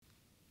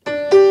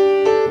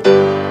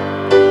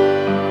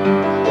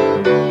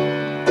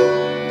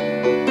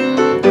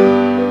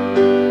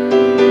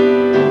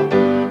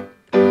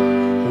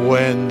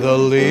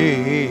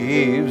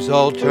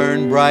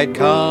bright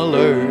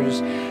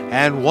colors,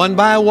 and one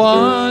by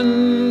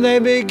one they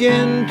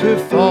begin to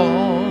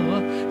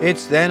fall.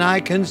 It's then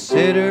I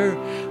consider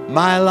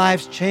my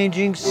life's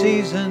changing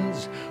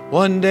seasons.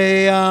 One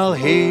day I'll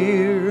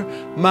hear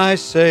my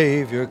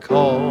Savior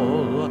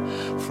call.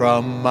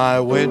 From my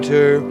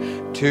winter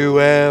to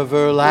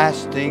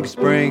everlasting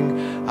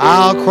spring,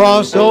 I'll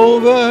cross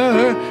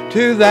over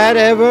to that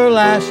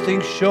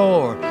everlasting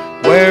shore,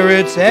 where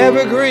it's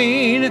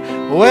evergreen,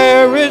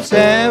 where it's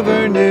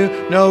ever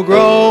new, no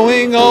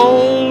growing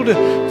old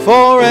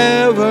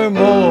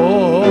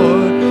forevermore.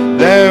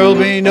 There'll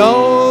be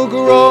no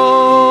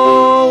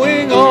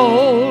growing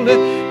old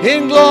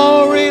in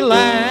glory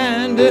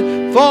land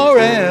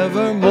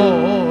forevermore.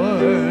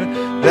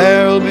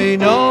 There'll be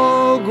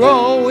no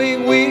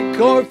growing weak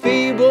or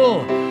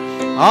feeble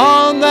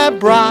on that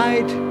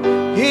bright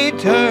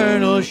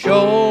eternal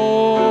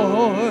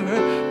shore.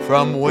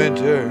 From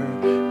winter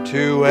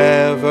to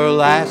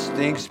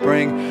everlasting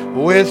spring,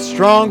 with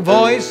strong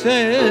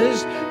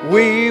voices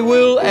we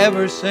will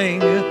ever sing,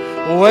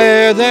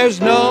 where there's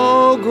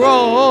no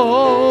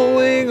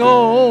growing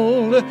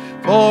old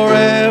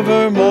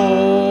forevermore.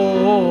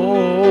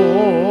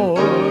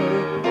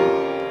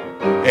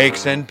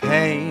 Aches and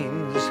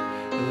pains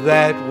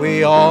that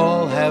we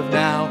all have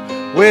now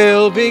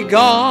will be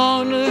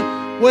gone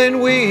when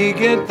we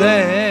get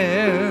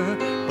there.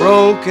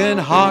 Broken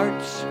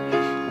hearts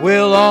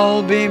will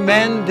all be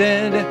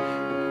mended,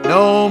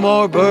 no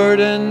more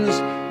burdens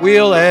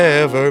we'll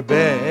ever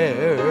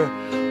bear.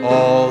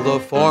 All the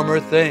former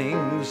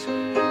things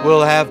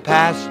will have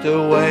passed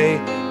away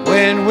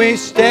when we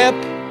step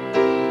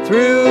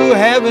through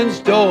heaven's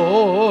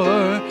door.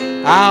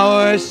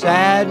 Our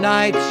sad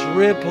nights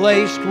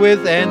replaced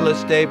with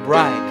endless day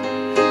bright,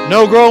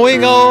 no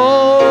growing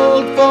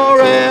old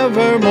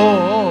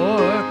forevermore.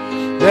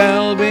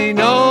 There'll be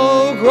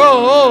no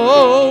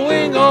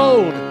growing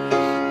old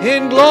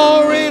in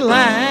glory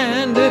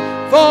land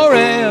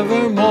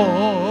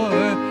forevermore.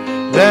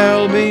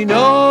 There'll be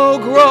no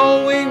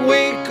growing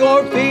weak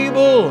or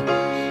feeble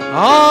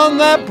on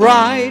that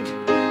bright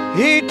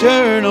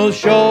eternal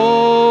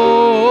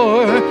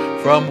shore.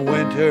 From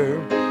winter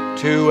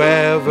to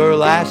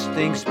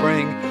everlasting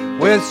spring,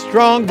 with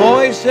strong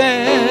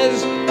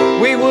voices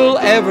we will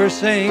ever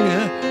sing,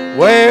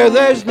 where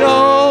there's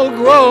no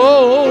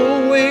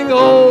growing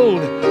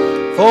old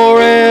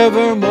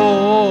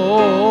forevermore.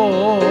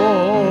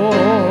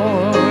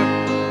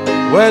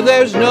 Where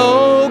there's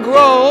no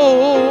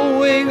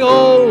growing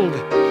old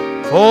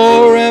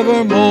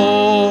forevermore.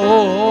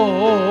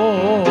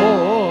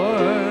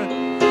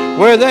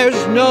 Where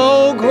there's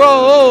no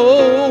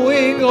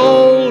growing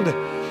old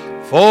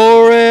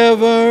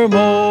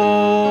forevermore.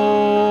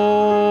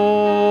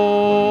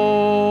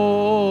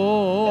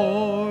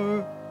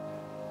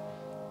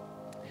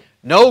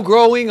 No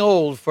growing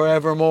old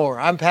forevermore.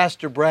 I'm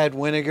Pastor Brad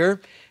Winiger,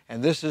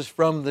 and this is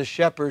From the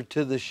Shepherd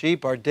to the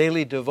Sheep, our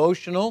daily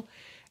devotional.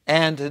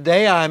 And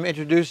today I'm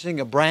introducing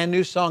a brand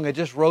new song. I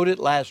just wrote it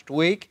last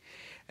week,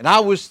 and I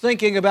was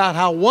thinking about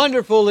how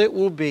wonderful it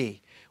will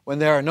be when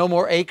there are no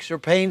more aches or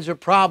pains or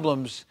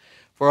problems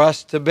for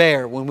us to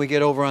bear when we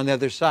get over on the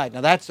other side.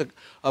 Now that's,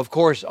 of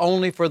course,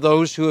 only for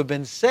those who have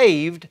been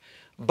saved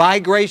by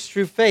grace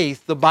through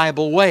faith the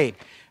Bible way.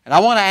 And I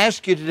want to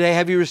ask you today,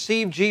 have you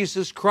received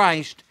Jesus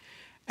Christ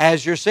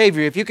as your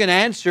Savior? If you can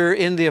answer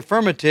in the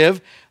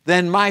affirmative,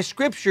 then my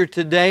scripture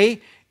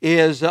today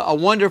is a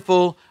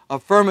wonderful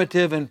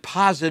affirmative and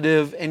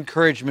positive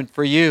encouragement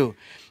for you.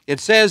 It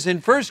says in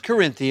 1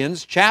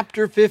 Corinthians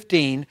chapter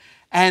 15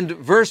 and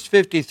verse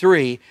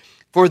 53,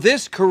 "For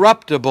this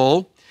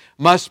corruptible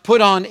must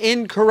put on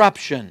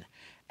incorruption,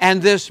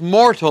 and this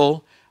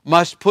mortal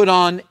must put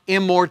on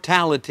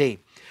immortality."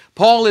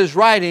 Paul is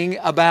writing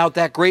about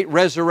that great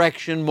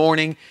resurrection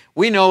morning.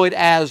 We know it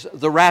as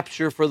the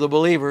rapture for the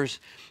believers.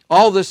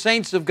 All the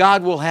saints of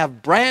God will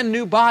have brand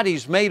new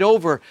bodies made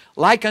over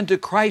like unto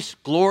Christ's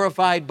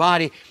glorified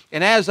body.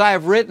 And as I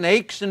have written,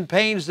 aches and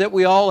pains that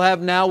we all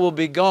have now will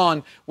be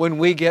gone when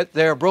we get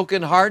there.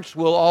 Broken hearts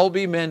will all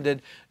be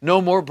mended.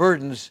 No more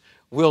burdens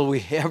will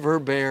we ever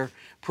bear.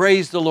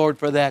 Praise the Lord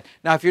for that.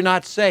 Now, if you're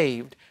not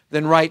saved,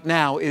 then right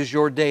now is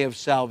your day of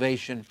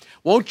salvation.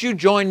 Won't you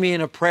join me in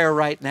a prayer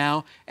right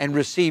now and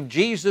receive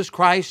Jesus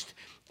Christ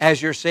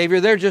as your Savior?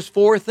 There are just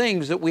four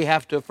things that we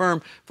have to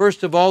affirm.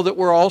 First of all, that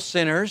we're all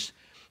sinners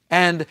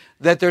and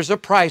that there's a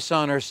price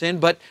on our sin.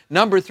 But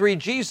number three,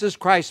 Jesus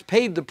Christ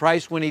paid the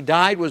price when He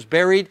died, was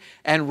buried,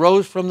 and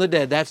rose from the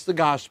dead. That's the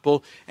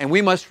gospel, and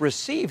we must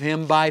receive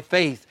Him by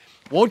faith.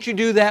 Won't you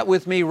do that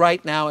with me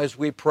right now as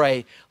we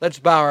pray? Let's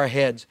bow our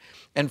heads.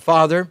 And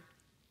Father,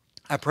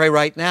 I pray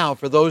right now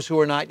for those who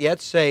are not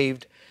yet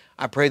saved,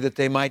 I pray that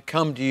they might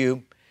come to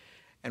You.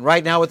 And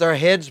right now, with our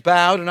heads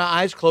bowed and our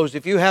eyes closed,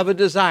 if you have a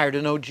desire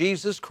to know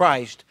Jesus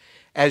Christ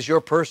as your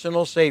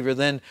personal Savior,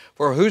 then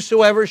for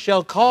whosoever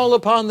shall call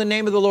upon the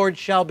name of the Lord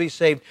shall be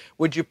saved.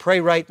 Would you pray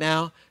right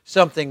now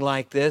something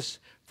like this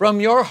from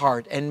your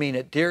heart and mean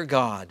it? Dear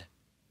God,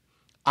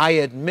 I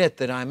admit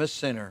that I'm a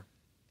sinner.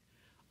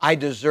 I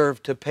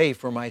deserve to pay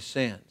for my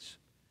sins.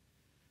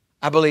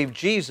 I believe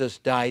Jesus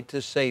died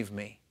to save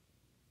me.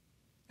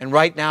 And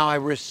right now I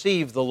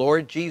receive the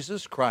Lord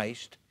Jesus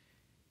Christ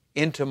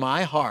into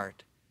my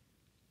heart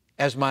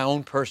as my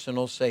own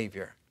personal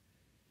Savior.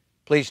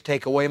 Please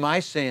take away my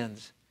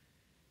sins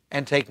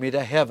and take me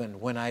to heaven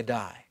when I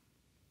die.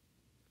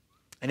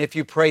 And if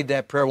you prayed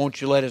that prayer, won't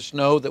you let us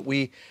know that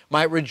we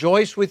might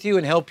rejoice with you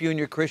and help you in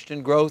your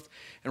Christian growth?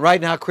 And right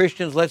now,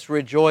 Christians, let's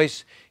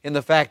rejoice in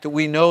the fact that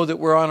we know that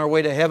we're on our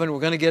way to heaven. We're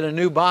going to get a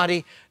new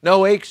body,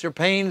 no aches or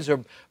pains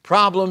or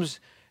problems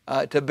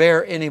to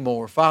bear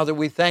anymore. Father,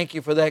 we thank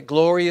you for that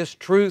glorious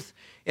truth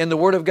in the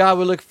Word of God.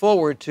 We look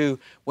forward to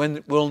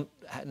when we'll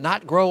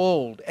not grow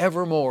old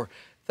evermore.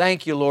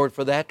 Thank you, Lord,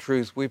 for that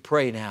truth. We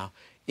pray now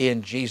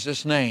in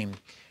Jesus' name.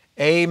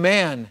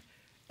 Amen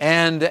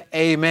and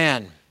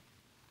amen.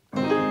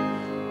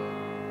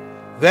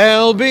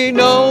 There'll be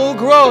no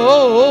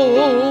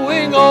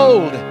growing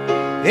old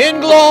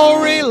in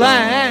glory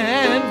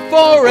land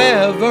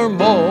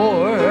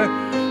forevermore.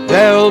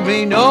 There'll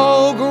be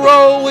no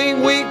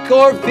growing weak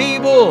or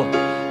feeble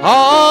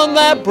on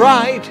that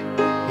bright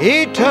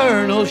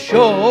eternal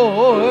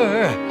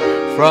shore.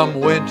 From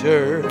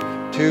winter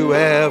to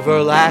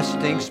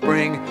everlasting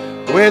spring,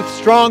 with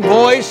strong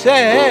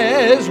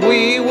voices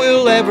we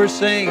will ever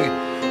sing,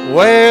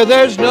 where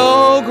there's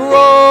no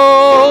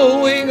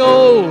growing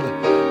old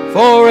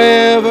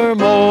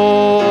forevermore.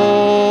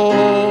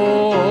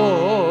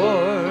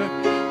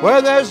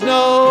 Where there's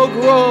no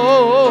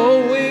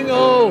growing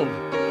old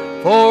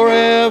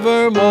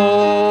forevermore.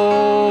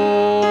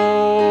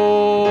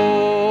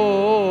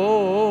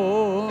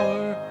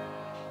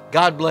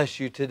 God bless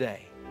you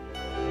today.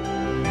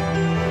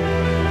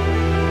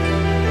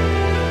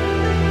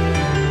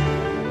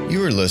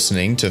 You are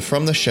listening to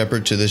From the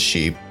Shepherd to the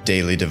Sheep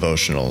Daily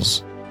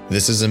Devotionals.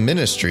 This is a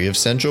ministry of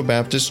Central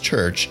Baptist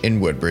Church in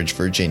Woodbridge,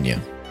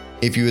 Virginia.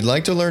 If you would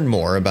like to learn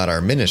more about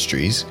our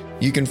ministries,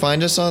 you can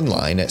find us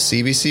online at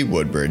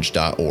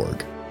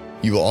cbcwoodbridge.org.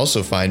 You will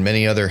also find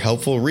many other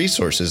helpful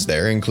resources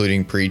there,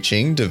 including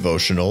preaching,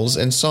 devotionals,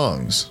 and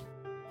songs.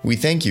 We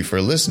thank you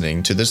for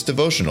listening to this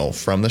devotional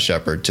From the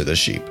Shepherd to the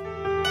Sheep.